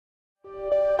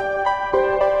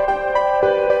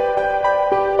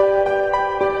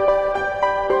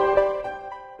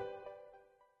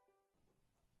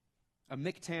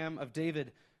miktam of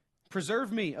David.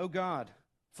 Preserve me, O God,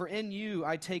 for in you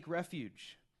I take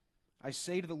refuge. I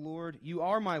say to the Lord, you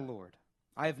are my Lord.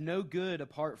 I have no good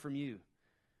apart from you.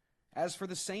 As for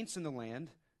the saints in the land,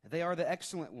 they are the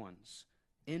excellent ones,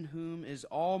 in whom is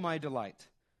all my delight.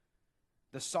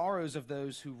 The sorrows of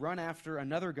those who run after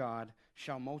another god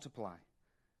shall multiply.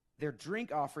 Their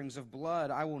drink offerings of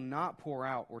blood I will not pour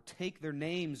out, or take their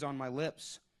names on my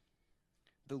lips.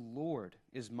 The Lord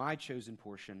is my chosen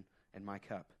portion and my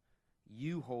cup.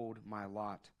 You hold my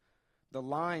lot. The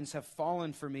lines have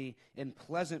fallen for me in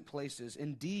pleasant places.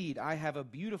 Indeed, I have a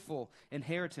beautiful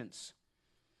inheritance.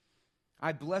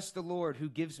 I bless the Lord who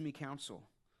gives me counsel.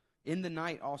 In the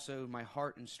night also my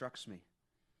heart instructs me.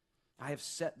 I have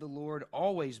set the Lord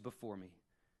always before me.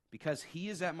 Because he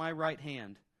is at my right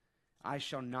hand, I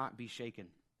shall not be shaken.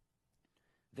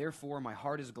 Therefore my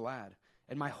heart is glad,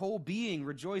 and my whole being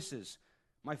rejoices.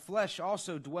 My flesh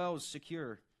also dwells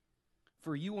secure.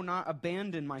 For you will not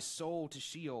abandon my soul to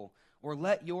Sheol, or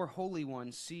let your Holy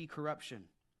One see corruption.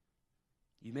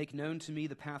 You make known to me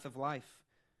the path of life.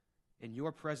 In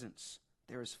your presence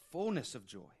there is fullness of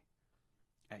joy.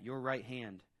 At your right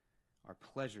hand are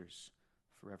pleasures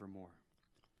forevermore.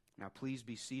 Now please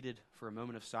be seated for a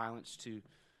moment of silence to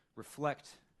reflect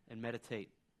and meditate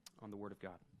on the Word of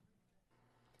God.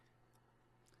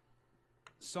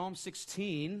 Psalm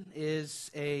 16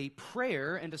 is a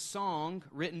prayer and a song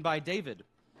written by David.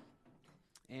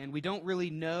 And we don't really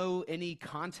know any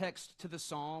context to the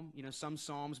psalm. You know, some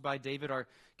psalms by David are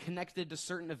connected to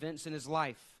certain events in his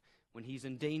life when he's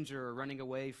in danger or running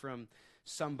away from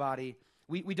somebody.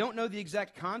 We don't know the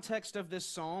exact context of this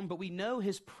psalm, but we know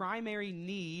his primary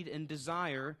need and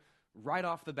desire right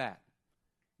off the bat.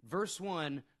 Verse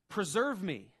 1, preserve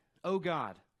me, O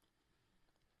God.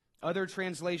 Other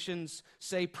translations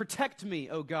say, protect me,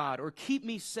 O God, or keep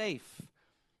me safe,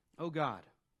 O God.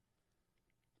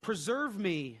 Preserve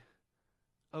me,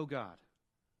 O God.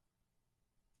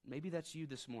 Maybe that's you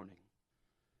this morning.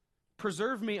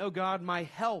 Preserve me, O God, my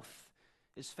health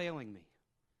is failing me.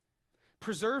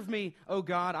 Preserve me, O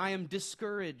God, I am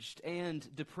discouraged and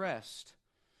depressed.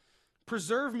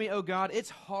 Preserve me, O God, it's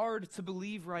hard to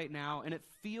believe right now, and it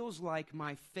feels like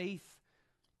my faith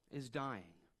is dying.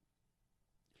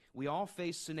 We all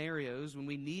face scenarios when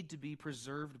we need to be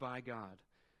preserved by God,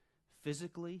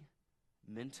 physically,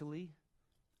 mentally,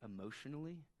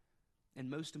 emotionally,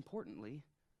 and most importantly,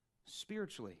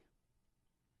 spiritually.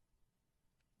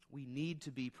 We need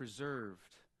to be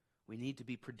preserved. We need to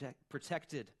be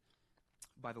protected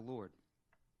by the Lord.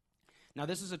 Now,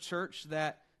 this is a church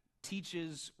that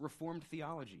teaches Reformed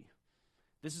theology.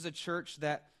 This is a church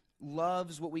that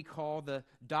loves what we call the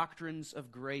doctrines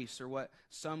of grace, or what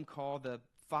some call the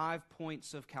 5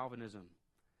 points of Calvinism.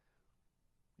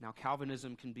 Now,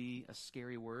 Calvinism can be a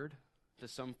scary word to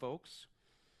some folks,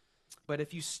 but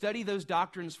if you study those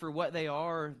doctrines for what they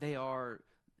are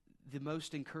the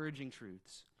most encouraging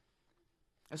truths,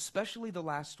 especially the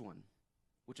last one,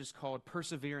 which is called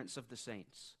perseverance of the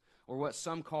saints, or what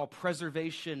some call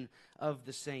preservation of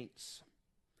the saints.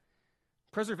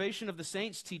 Preservation of the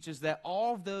saints teaches that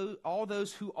all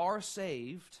those who are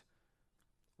saved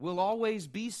will always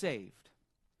be saved.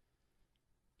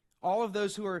 All of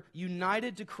those who are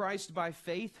united to Christ by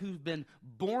faith, who've been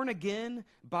born again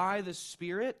by the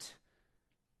Spirit,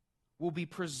 will be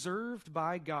preserved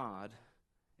by God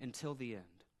until the end.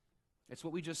 It's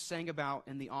what we just sang about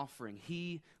in the offering.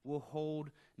 He will hold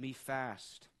me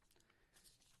fast.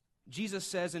 Jesus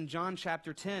says in John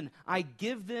chapter 10, I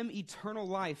give them eternal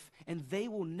life, and they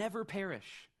will never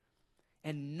perish,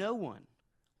 and no one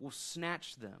will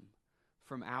snatch them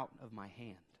from out of my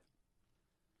hand.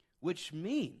 Which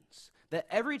means that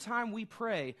every time we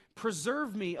pray,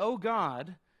 preserve me, O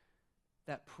God,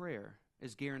 that prayer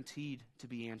is guaranteed to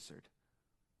be answered.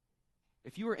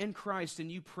 If you are in Christ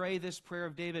and you pray this prayer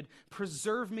of David,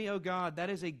 preserve me, O God, that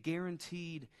is a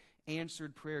guaranteed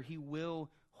answered prayer. He will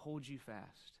hold you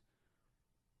fast.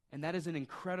 And that is an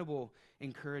incredible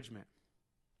encouragement.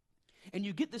 And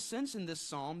you get the sense in this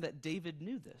psalm that David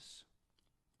knew this.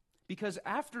 Because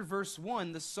after verse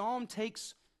 1, the psalm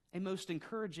takes a most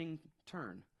encouraging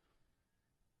turn.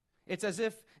 It's as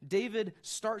if David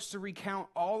starts to recount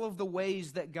all of the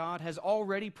ways that God has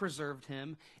already preserved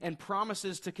him and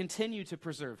promises to continue to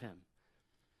preserve him.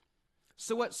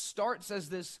 So what starts as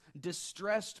this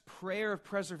distressed prayer of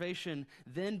preservation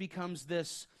then becomes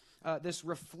this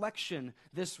reflection,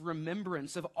 this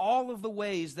remembrance of all of the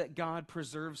ways that God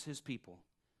preserves his people.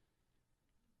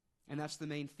 And that's the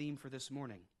main theme for this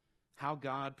morning, how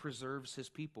God preserves his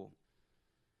people.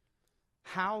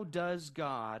 How does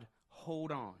God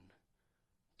hold on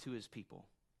to his people?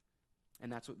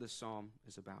 And that's what this psalm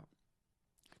is about.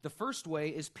 The first way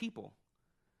is people.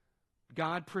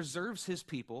 God preserves his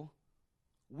people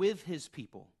with his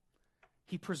people.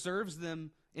 He preserves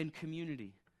them in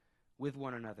community with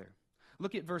one another.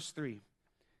 Look at verse 3.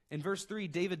 In verse 3,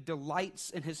 David delights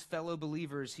in his fellow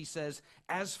believers. He says,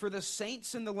 "As for the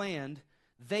saints in the land,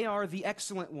 they are the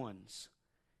excellent ones,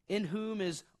 in whom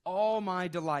is all my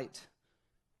delight."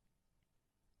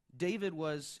 David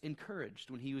was encouraged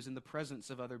when he was in the presence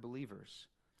of other believers.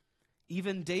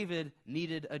 Even David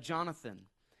needed a Jonathan.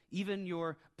 Even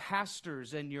your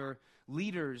pastors and your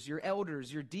leaders, your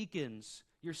elders, your deacons,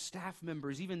 your staff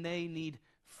members, even they need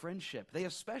friendship. They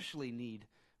especially need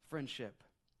friendship.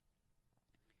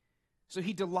 So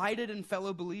he delighted in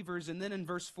fellow believers, and then in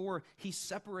verse 4, he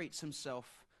separates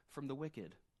himself from the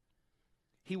wicked.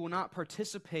 He will not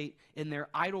participate in their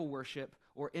idol worship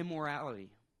or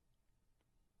immorality,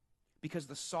 because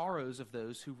the sorrows of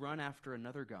those who run after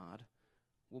another god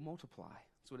will multiply.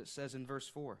 That's what it says in verse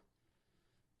 4.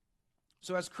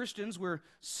 So as Christians, we're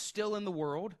still in the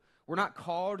world. We're not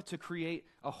called to create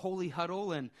a holy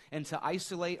huddle and to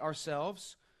isolate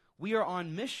ourselves. We are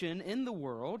on mission in the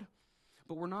world,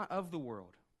 but we're not of the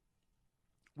world.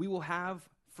 We will have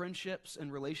friendships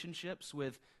and relationships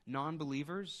with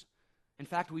non-believers. In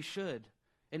fact, we should.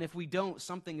 And if we don't,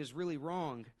 something is really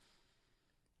wrong.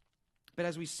 But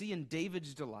as we see in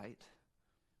David's delight,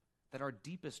 that our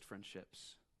deepest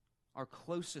friendships, our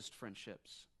closest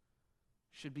friendships,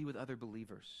 should be with other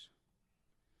believers.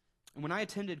 And when I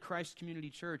attended Christ Community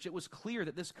Church, it was clear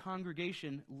that this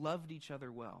congregation loved each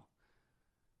other well.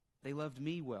 They loved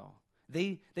me well.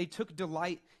 They took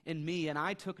delight in me, and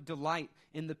I took delight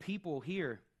in the people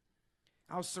here.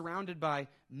 I was surrounded by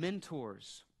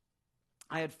mentors.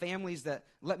 I had families that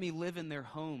let me live in their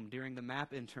home during the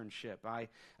MAP internship.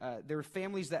 There were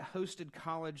families that hosted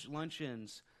college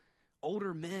luncheons.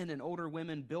 Older men and older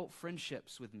women built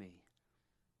friendships with me.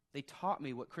 They taught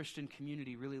me what Christian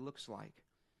community really looks like.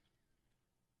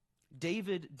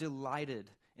 David delighted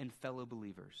in fellow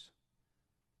believers.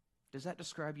 Does that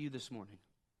describe you this morning?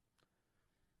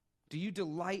 Do you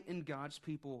delight in God's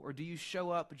people, or do you show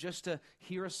up just to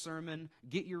hear a sermon,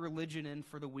 get your religion in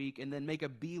for the week, and then make a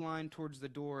beeline towards the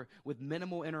door with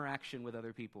minimal interaction with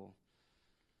other people?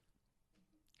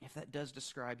 If that does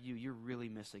describe you, you're really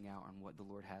missing out on what the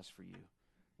Lord has for you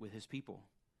with his people.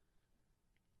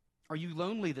 Are you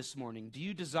lonely this morning? Do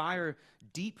you desire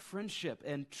deep friendship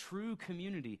and true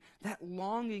community? That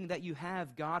longing that you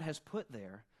have, God has put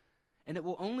there, and it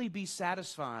will only be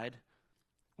satisfied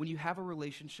when you have a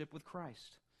relationship with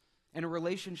Christ and a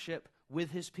relationship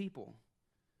with his people.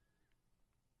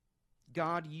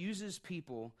 God uses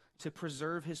people to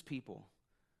preserve his people.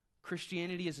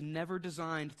 Christianity is never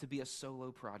designed to be a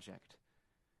solo project.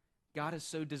 God has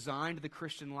so designed the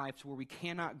Christian life to where we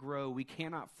cannot grow, we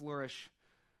cannot flourish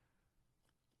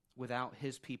without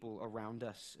his people around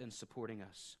us and supporting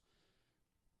us.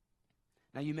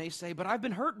 Now you may say, but I've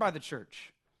been hurt by the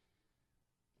church.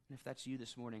 And if that's you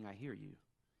this morning, I hear you.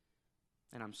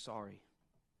 And I'm sorry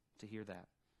to hear that.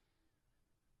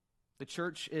 The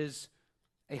church is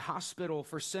a hospital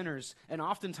for sinners, and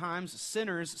oftentimes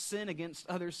sinners sin against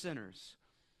other sinners.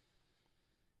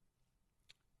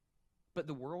 But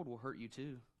the world will hurt you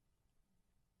too.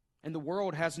 And the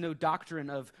world has no doctrine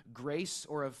of grace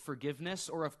or of forgiveness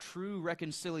or of true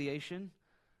reconciliation.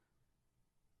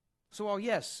 So while,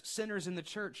 yes, sinners in the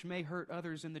church may hurt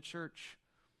others in the church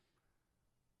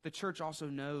also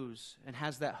knows and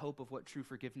has that hope of what true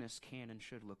forgiveness can and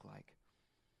should look like.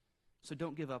 So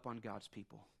don't give up on God's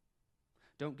people.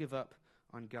 Don't give up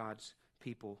on God's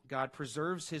people. God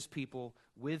preserves his people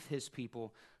with his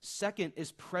people. Second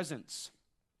is presence.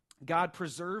 God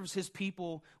preserves his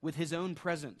people with his own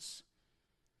presence.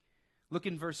 Look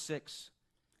in verse 6.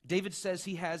 David says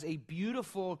he has a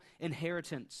beautiful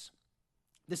inheritance.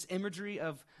 This imagery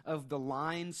of the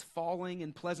lines falling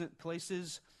in pleasant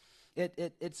places,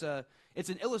 it's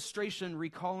an illustration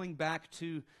recalling back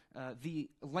to the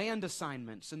land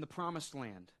assignments in the Promised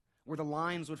Land, where the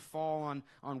lines would fall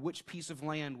on which piece of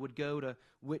land would go to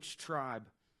which tribe.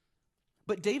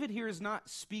 But David here is not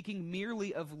speaking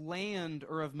merely of land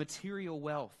or of material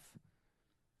wealth.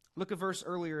 Look a verse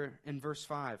earlier in verse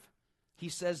 5. He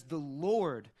says, "The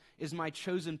Lord is my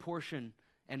chosen portion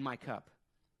and my cup."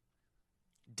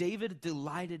 David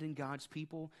delighted in God's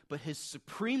people, but his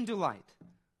supreme delight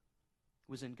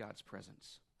was in God's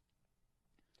presence.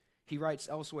 He writes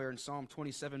elsewhere in Psalm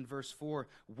 27, verse 4,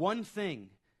 "One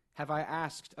thing have I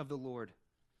asked of the Lord,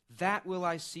 that will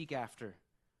I seek after,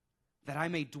 that I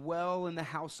may dwell in the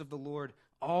house of the Lord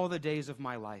all the days of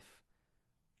my life,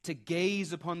 to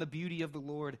gaze upon the beauty of the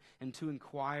Lord and to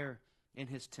inquire in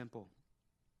his temple."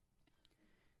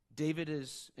 David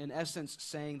is, in essence,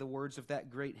 saying the words of that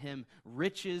great hymn,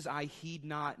 "Riches I heed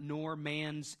not, nor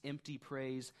man's empty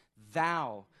praise.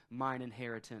 Thou, mine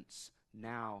inheritance,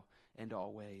 now and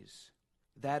always."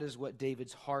 That is what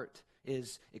David's heart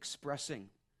is expressing.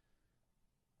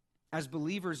 As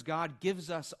believers, God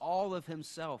gives us all of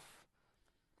himself.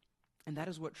 And that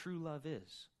is what true love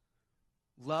is.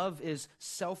 Love is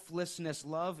selflessness.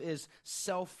 Love is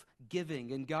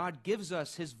self-giving. And God gives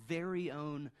us his very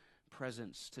own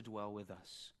presence to dwell with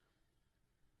us.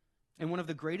 And one of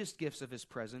the greatest gifts of his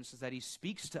presence is that he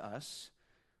speaks to us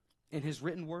in his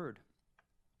written word.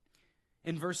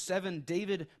 In verse 7,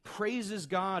 David praises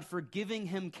God for giving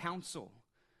him counsel.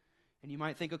 And you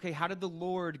might think, okay, how did the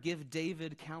Lord give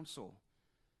David counsel?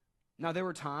 Now, there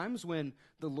were times when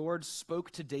the Lord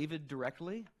spoke to David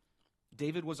directly.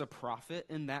 David was a prophet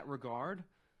in that regard.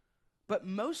 But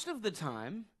most of the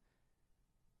time,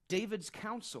 David's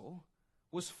counsel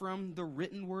was from the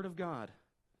written word of God.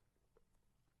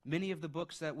 Many of the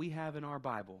books that we have in our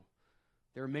Bible,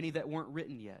 there are many that weren't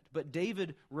written yet. But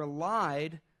David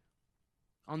relied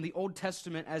on the Old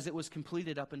Testament as it was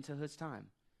completed up until his time.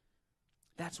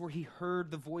 That's where he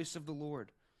heard the voice of the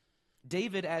Lord.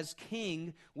 David, as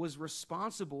king, was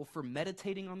responsible for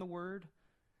meditating on the word,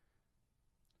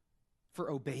 for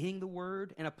obeying the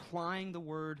word, and applying the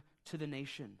word to the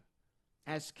nation.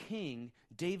 As king,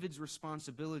 David's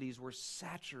responsibilities were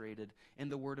saturated in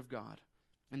the word of God,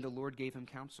 and the Lord gave him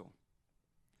counsel.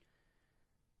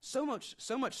 So much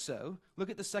so, look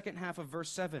at the second half of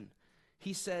verse 7.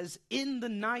 He says, "In the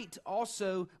night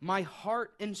also my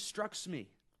heart instructs me."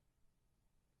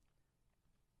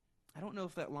 I don't know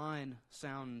if that line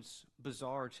sounds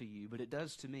bizarre to you, but it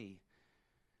does to me.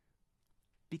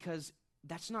 Because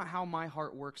that's not how my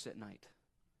heart works at night.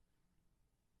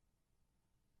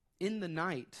 In the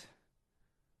night,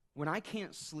 when I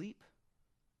can't sleep,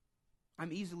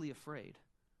 I'm easily afraid.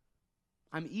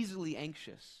 I'm easily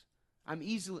anxious. I'm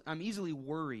easily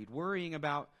worrying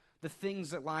about the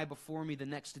things that lie before me the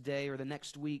next day or the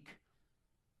next week.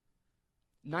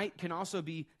 Night can also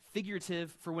be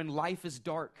figurative for when life is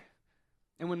dark.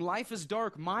 And when life is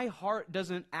dark, my heart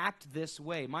doesn't act this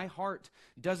way. My heart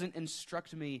doesn't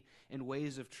instruct me in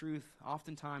ways of truth.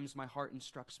 Oftentimes, my heart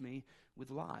instructs me with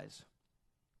lies.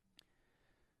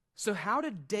 So how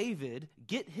did David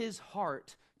get his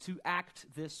heart to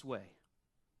act this way?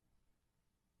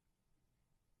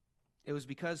 It was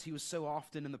because he was so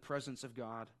often in the presence of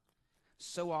God,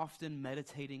 so often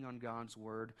meditating on God's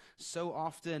word, so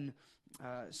often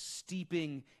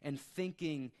steeping and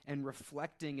thinking and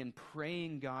reflecting and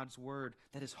praying God's word,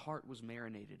 that his heart was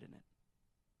marinated in it.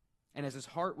 And as his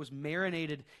heart was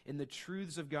marinated in the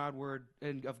truths of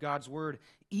God's word,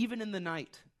 even in the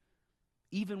night,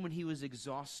 even when he was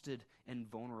exhausted and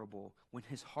vulnerable, when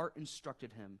his heart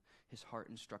instructed him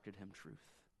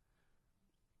truth.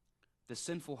 The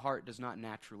sinful heart does not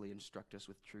naturally instruct us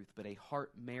with truth, but a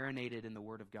heart marinated in the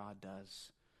word of God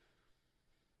does.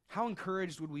 How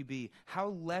encouraged would we be? How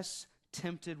less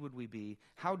tempted would we be?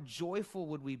 How joyful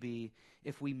would we be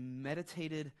if we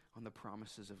meditated on the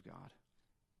promises of God?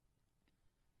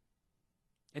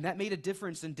 And that made a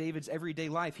difference in David's everyday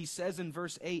life. He says in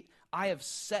verse 8, "I have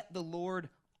set the Lord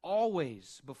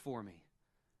always before me.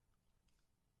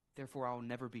 Therefore I will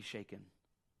never be shaken."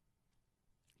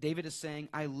 David is saying,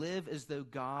 I live as though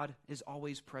God is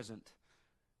always present,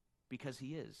 because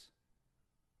he is.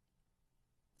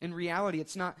 In reality,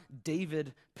 it's not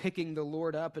David picking the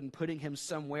Lord up and putting him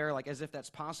somewhere like as if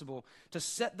that's possible. To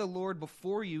set the Lord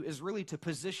before you is really to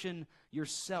position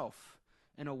yourself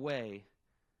in a way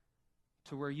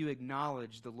to where you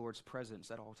acknowledge the Lord's presence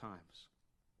at all times.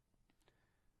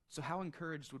 So how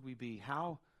encouraged would we be?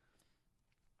 How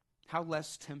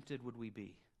less tempted would we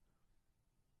be?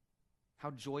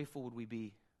 How joyful would we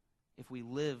be if we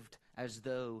lived as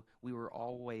though we were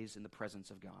always in the presence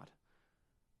of God?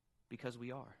 Because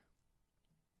we are.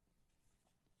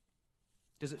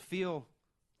 Does it feel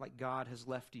like God has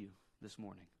left you this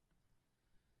morning?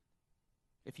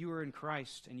 If you are in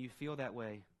Christ and you feel that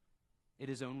way, it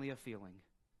is only a feeling.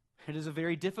 It is a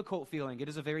very difficult feeling. It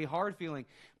is a very hard feeling,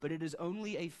 but it is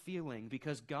only a feeling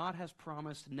because God has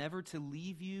promised never to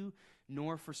leave you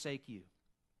nor forsake you.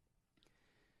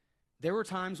 There were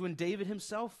times when David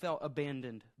himself felt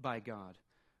abandoned by God.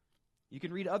 You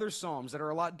can read other Psalms that are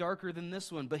a lot darker than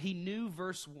this one, but he knew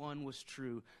verse 1 was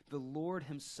true. The Lord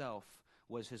himself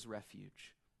was his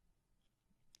refuge.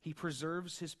 He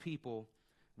preserves his people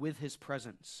with his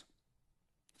presence.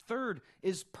 Third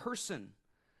is person.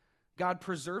 God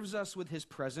preserves us with his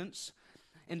presence.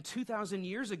 And 2,000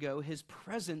 years ago, his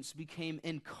presence became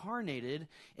incarnated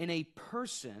in a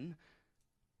person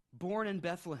born in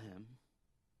Bethlehem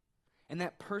And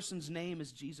that person's name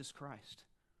is Jesus Christ.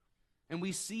 And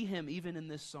we see him even in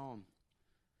this psalm.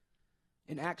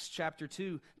 In Acts chapter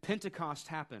 2, Pentecost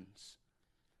happens.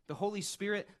 The Holy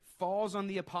Spirit falls on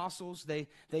the apostles.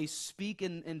 They speak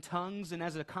in tongues, and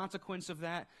as a consequence of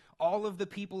that, all of the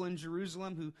people in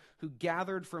Jerusalem who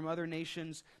gathered from other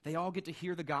nations, they all get to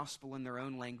hear the gospel in their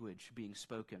own language being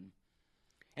spoken.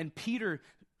 And Peter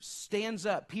stands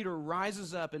up, Peter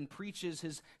rises up and preaches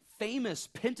his famous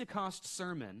Pentecost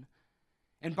sermon.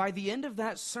 And by the end of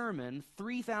that sermon,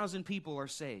 3,000 people are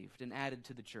saved and added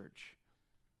to the church.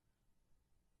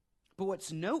 But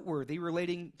what's noteworthy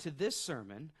relating to this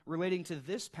sermon, relating to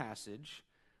this passage,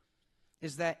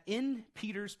 is that in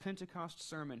Peter's Pentecost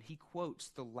sermon, he quotes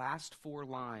the last 4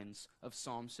 lines of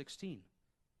Psalm 16.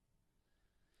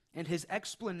 And his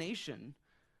explanation,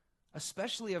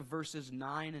 especially of verses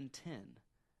 9 and 10,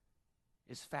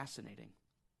 is fascinating.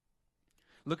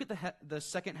 Look at the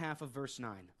second half of verse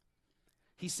 9.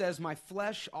 He says, "My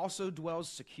flesh also dwells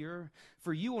secure,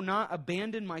 for you will not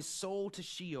abandon my soul to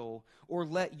Sheol, or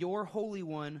let your Holy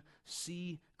One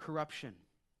see corruption."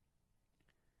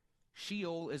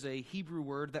 Sheol is a Hebrew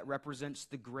word that represents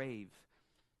the grave.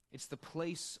 It's the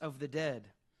place of the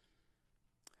dead.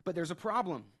 But there's a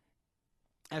problem.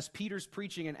 As Peter's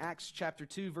preaching in Acts chapter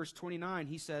 2, verse 29,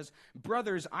 he says,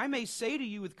 "Brothers, I may say to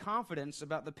you with confidence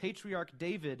about the patriarch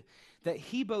David that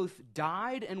he both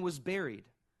died and was buried,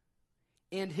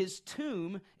 and his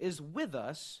tomb is with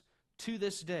us to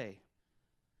this day."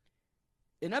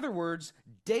 In other words,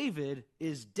 David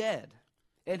is dead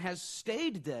and has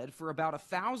stayed dead for about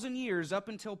 1,000 years up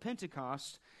until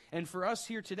Pentecost, and for us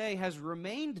here today has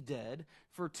remained dead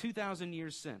for 2,000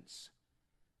 years since.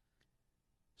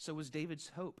 So was David's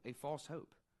hope a false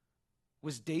hope?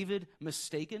 Was David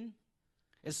mistaken?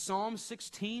 Is Psalm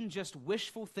 16 just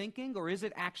wishful thinking, or is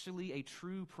it actually a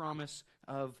true promise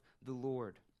of the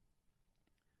Lord?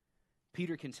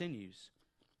 Peter continues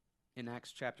in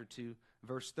Acts chapter 2,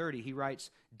 verse 30. He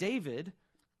writes, "David,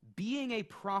 being a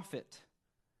prophet,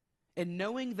 and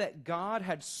knowing that God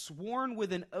had sworn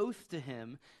with an oath to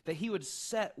him that he would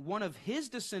set one of his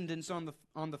descendants on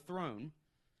the throne,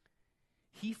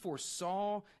 he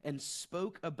foresaw and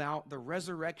spoke about the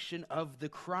resurrection of the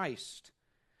Christ,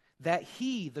 that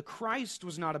he, the Christ,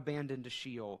 was not abandoned to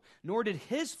Sheol, nor did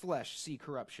his flesh see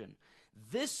corruption.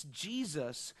 This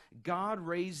Jesus God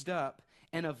raised up,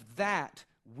 and of that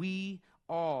we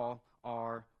all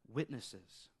are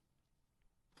witnesses."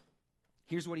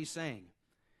 Here's what he's saying.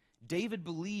 David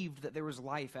believed that there was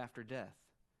life after death.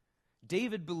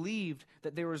 David believed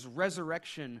that there was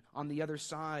resurrection on the other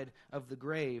side of the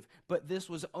grave, but this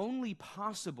was only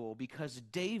possible because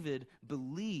David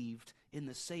believed in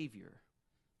the Savior.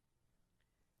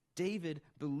 David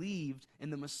believed in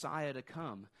the Messiah to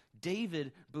come.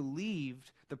 David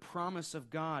believed the promise of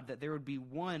God that there would be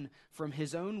one from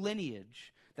his own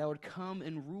lineage that would come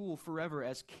and rule forever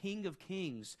as King of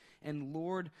Kings and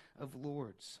Lord of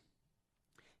Lords.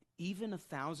 Even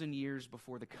 1,000 years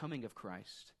before the coming of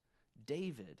Christ,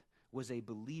 David was a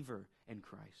believer in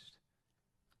Christ.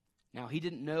 Now, he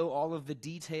didn't know all of the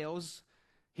details.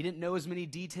 He didn't know as many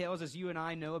details as you and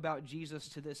I know about Jesus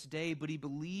to this day, but he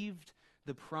believed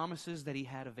the promises that he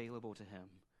had available to him.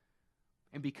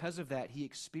 And because of that, he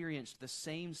experienced the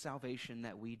same salvation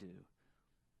that we do.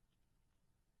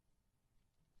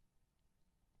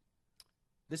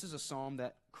 This is a psalm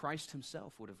that Christ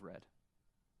himself would have read.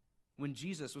 When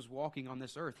Jesus was walking on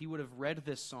this earth, he would have read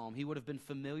this psalm. He would have been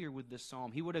familiar with this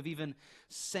psalm. He would have even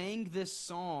sang this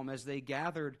psalm as they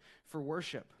gathered for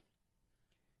worship.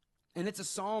 And it's a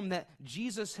psalm that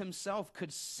Jesus himself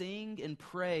could sing and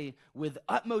pray with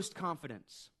utmost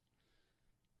confidence.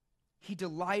 He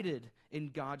delighted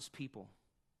in God's people,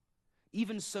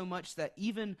 even so much that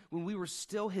even when we were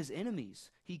still his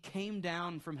enemies, he came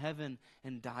down from heaven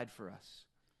and died for us.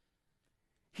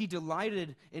 He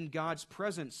delighted in God's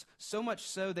presence, so much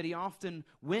so that he often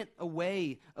went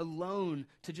away alone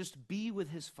to just be with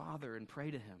his Father and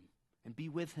pray to him and be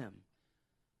with him.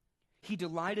 He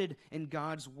delighted in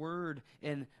God's word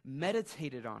and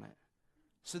meditated on it,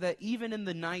 so that even in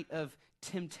the night of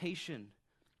temptation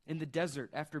in the desert,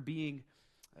 after being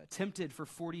tempted for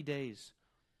 40 days,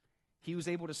 he was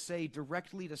able to say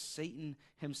directly to Satan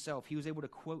himself, he was able to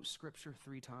quote Scripture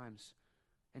 3 times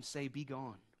and say, "Be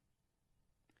gone."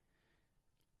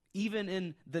 Even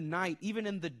in the night, even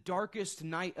in the darkest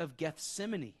night of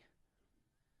Gethsemane,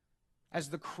 as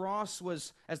the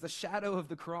shadow of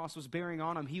the cross was bearing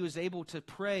on him, he was able to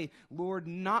pray, "Lord,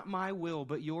 not my will,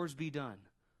 but yours be done."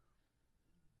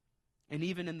 And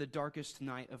even in the darkest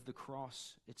night of the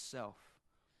cross itself,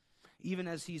 even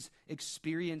as he's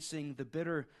experiencing the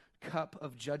bitter cup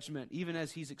of judgment, even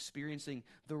as he's experiencing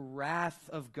the wrath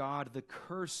of God, the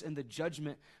curse and the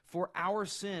judgment for our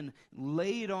sin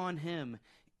laid on him,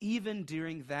 even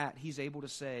during that, he's able to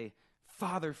say,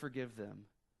 Father, forgive them.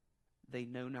 They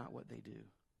know not what they do.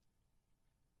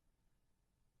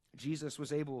 Jesus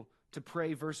was able to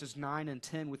pray verses 9 and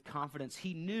 10 with confidence.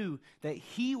 He knew that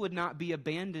he would not be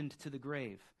abandoned to the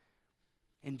grave.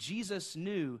 And Jesus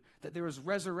knew that there was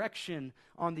resurrection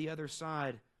on the other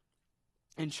side.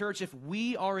 And church, if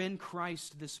we are in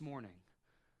Christ this morning,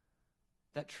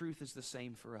 that truth is the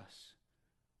same for us.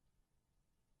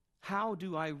 How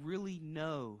do I really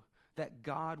know that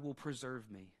God will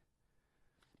preserve me?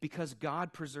 Because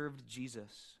God preserved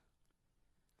Jesus.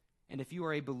 And if you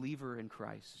are a believer in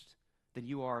Christ, then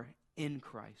you are in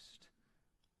Christ,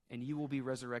 and you will be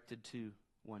resurrected too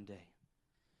one day.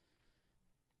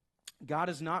 God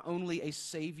is not only a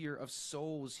Savior of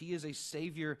souls, he is a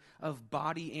Savior of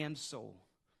body and soul.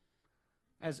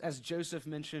 As Joseph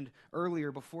mentioned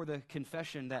earlier before the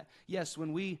confession, that yes,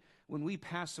 when we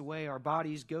pass away, our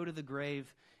bodies go to the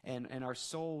grave and our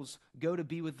souls go to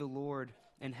be with the Lord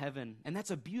in heaven. And that's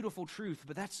a beautiful truth,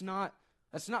 but that's not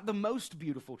the most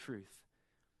beautiful truth.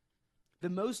 The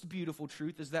most beautiful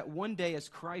truth is that one day as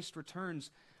Christ returns,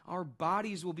 our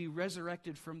bodies will be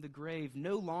resurrected from the grave,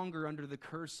 no longer under the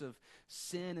curse of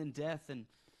sin and death, and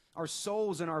our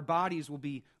souls and our bodies will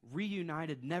be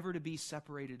reunited, never to be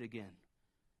separated again.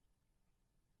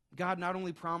 God not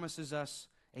only promises us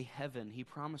a heaven, he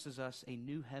promises us a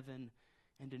new heaven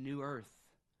and a new earth.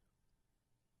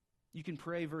 You can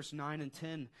pray verse 9 and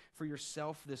 10 for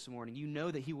yourself this morning. You know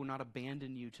that he will not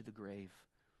abandon you to the grave.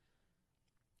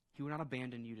 He will not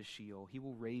abandon you to Sheol. He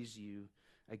will raise you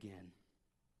again.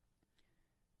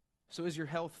 So is your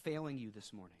health failing you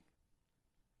this morning?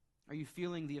 Are you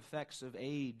feeling the effects of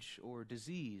age or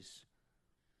disease?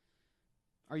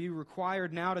 Are you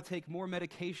required now to take more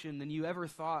medication than you ever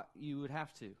thought you would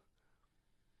have to?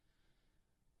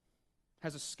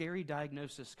 Has a scary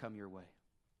diagnosis come your way?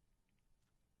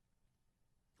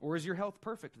 Or is your health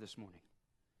perfect this morning?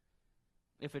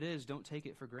 If it is, don't take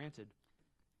it for granted.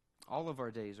 All of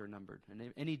our days are numbered,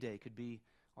 and any day could be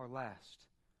our last.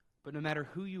 But no matter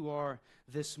who you are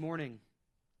this morning,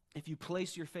 if you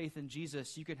place your faith in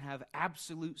Jesus, you can have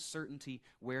absolute certainty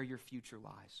where your future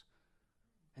lies.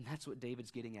 And that's what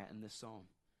David's getting at in this psalm.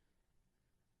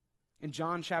 In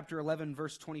John chapter 11,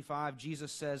 verse 25,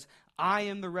 Jesus says, I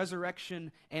am the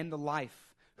resurrection and the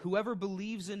life. Whoever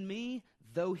believes in me,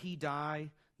 though he die,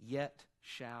 yet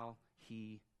shall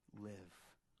he live.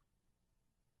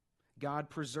 God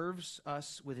preserves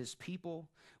us with his people,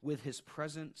 with his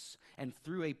presence, and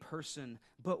through a person.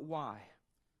 But why?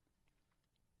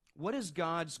 What is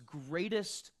God's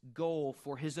greatest goal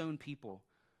for his own people?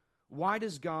 Why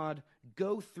does God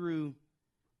go through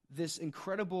this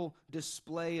incredible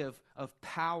display of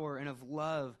power and of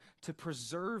love to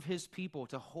preserve his people,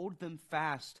 to hold them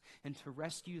fast, and to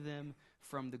rescue them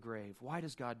from the grave? Why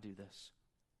does God do this?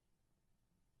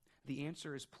 The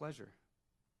answer is pleasure.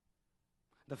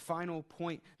 The final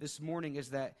point this morning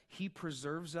is that he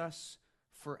preserves us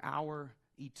for our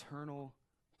eternal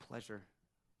pleasure.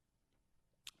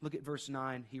 Look at verse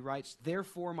 9. He writes,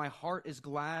 therefore my heart is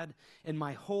glad and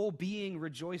my whole being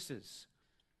rejoices.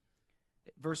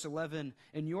 Verse 11,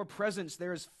 in your presence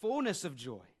there is fullness of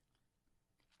joy.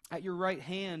 At your right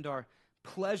hand are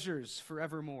pleasures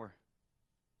forevermore.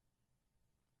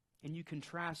 And you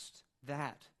contrast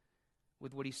that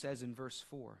with what he says in verse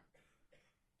 4.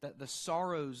 That the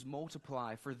sorrows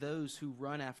multiply for those who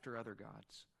run after other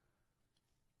gods.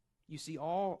 You see,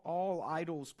 all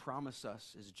idols promise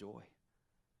us is joy.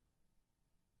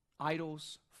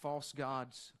 Idols, false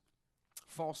gods,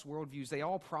 false worldviews, they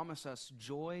all promise us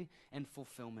joy and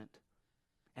fulfillment,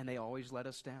 and they always let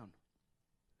us down.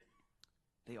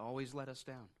 They always let us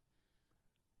down.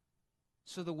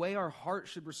 So the way our heart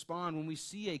should respond when we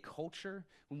see a culture,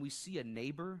 when we see a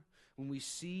neighbor, when we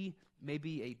see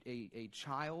maybe a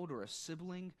child or a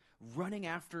sibling running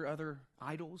after other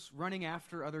idols, running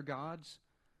after other gods,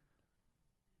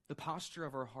 the posture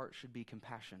of our heart should be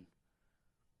compassion.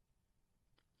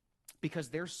 Because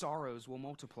their sorrows will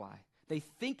multiply. They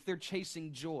think they're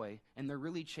chasing joy, and they're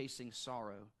really chasing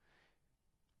sorrow.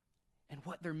 And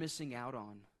what they're missing out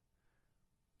on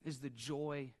is the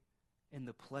joy and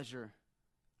the pleasure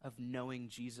of knowing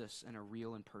Jesus in a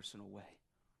real and personal way.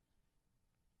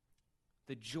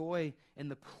 The joy and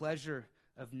the pleasure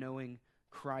of knowing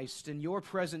Christ. In your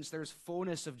presence, there's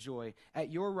fullness of joy.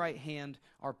 At your right hand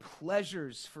are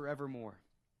pleasures forevermore.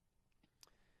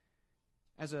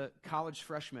 As a college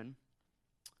freshman,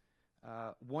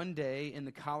 one day in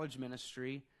the college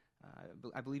ministry,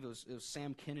 I believe it was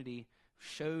Sam Kennedy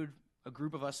showed a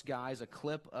group of us guys a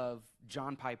clip of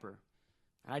John Piper.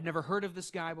 And I'd never heard of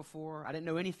this guy before. I didn't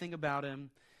know anything about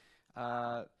him.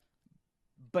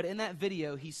 But in that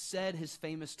video, he said his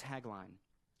famous tagline,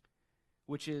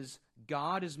 which is,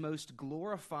 God is most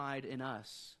glorified in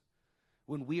us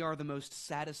when we are the most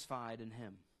satisfied in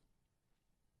him.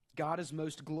 God is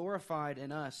most glorified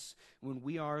in us when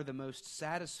we are the most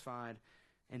satisfied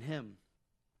in him.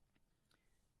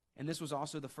 And this was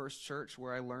also the first church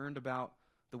where I learned about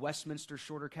the Westminster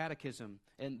Shorter Catechism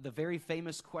and the very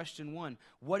famous question 1,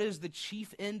 what is the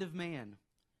chief end of man?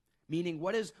 Meaning,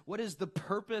 what is the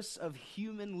purpose of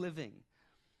human living?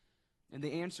 And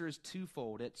the answer is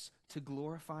twofold. It's to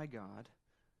glorify God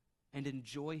and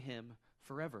enjoy him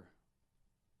forever.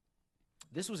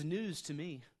 This was news to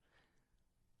me.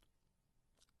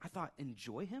 I thought,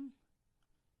 enjoy him?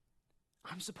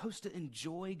 I'm supposed to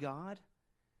enjoy God?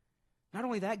 Not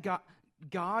only that,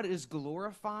 God is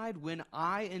glorified when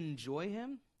I enjoy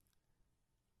him?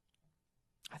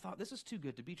 I thought, this is too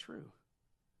good to be true.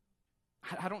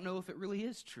 I don't know if it really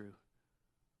is true.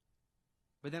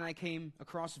 But then I came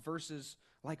across verses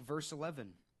like verse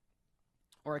 11.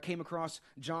 Or I came across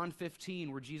John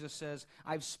 15 where Jesus says,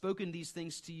 I've spoken these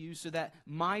things to you so that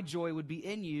my joy would be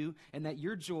in you and that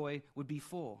your joy would be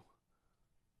full.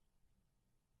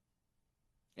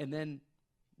 And then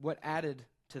what added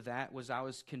to that was I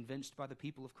was convinced by the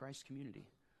people of Christ's community.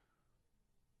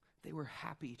 They were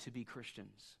happy to be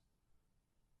Christians.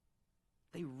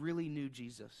 They really knew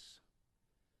Jesus.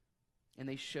 And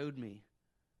they showed me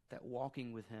that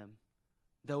walking with him,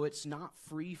 though it's not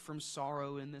free from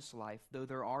sorrow in this life, though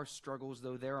there are struggles,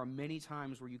 though there are many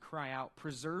times where you cry out,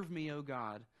 preserve me, O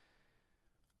God,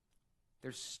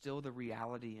 there's still the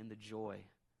reality and the joy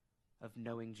of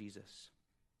knowing Jesus.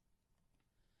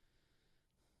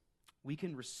 We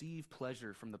can receive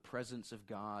pleasure from the presence of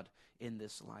God in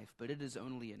this life, but it is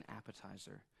only an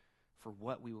appetizer for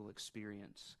what we will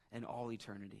experience in all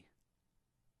eternity.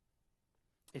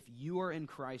 If you are in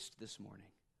Christ this morning,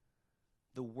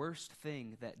 the worst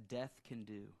thing that death can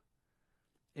do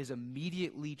is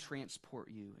immediately transport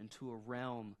you into a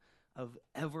realm of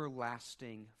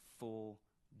everlasting full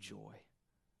joy.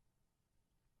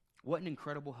 What an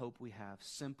incredible hope we have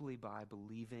simply by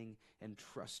believing and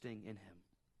trusting in him.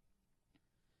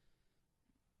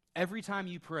 Every time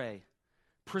you pray,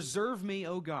 preserve me,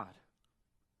 O God,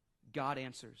 God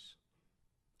answers,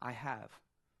 I have,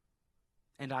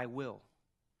 and I will.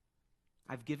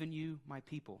 I've given you my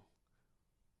people.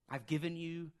 I've given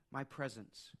you my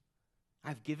presence.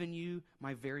 I've given you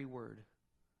my very word.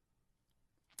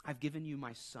 I've given you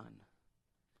my son,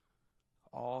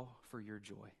 all for your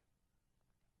joy.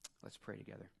 Let's pray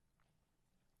together.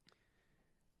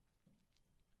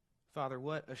 Father,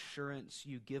 what assurance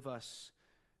you give us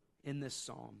in this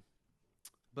psalm.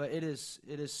 But it is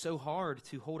so hard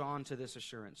to hold on to this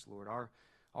assurance, Lord.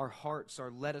 Our hearts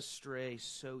are led astray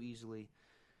so easily.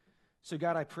 So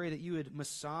God, I pray that you would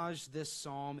massage this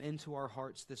psalm into our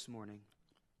hearts this morning.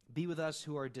 Be with us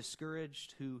who are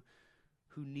discouraged, who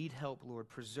need help, Lord.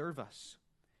 Preserve us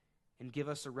and give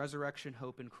us a resurrection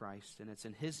hope in Christ. And it's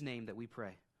in his name that we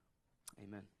pray.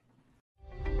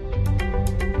 Amen.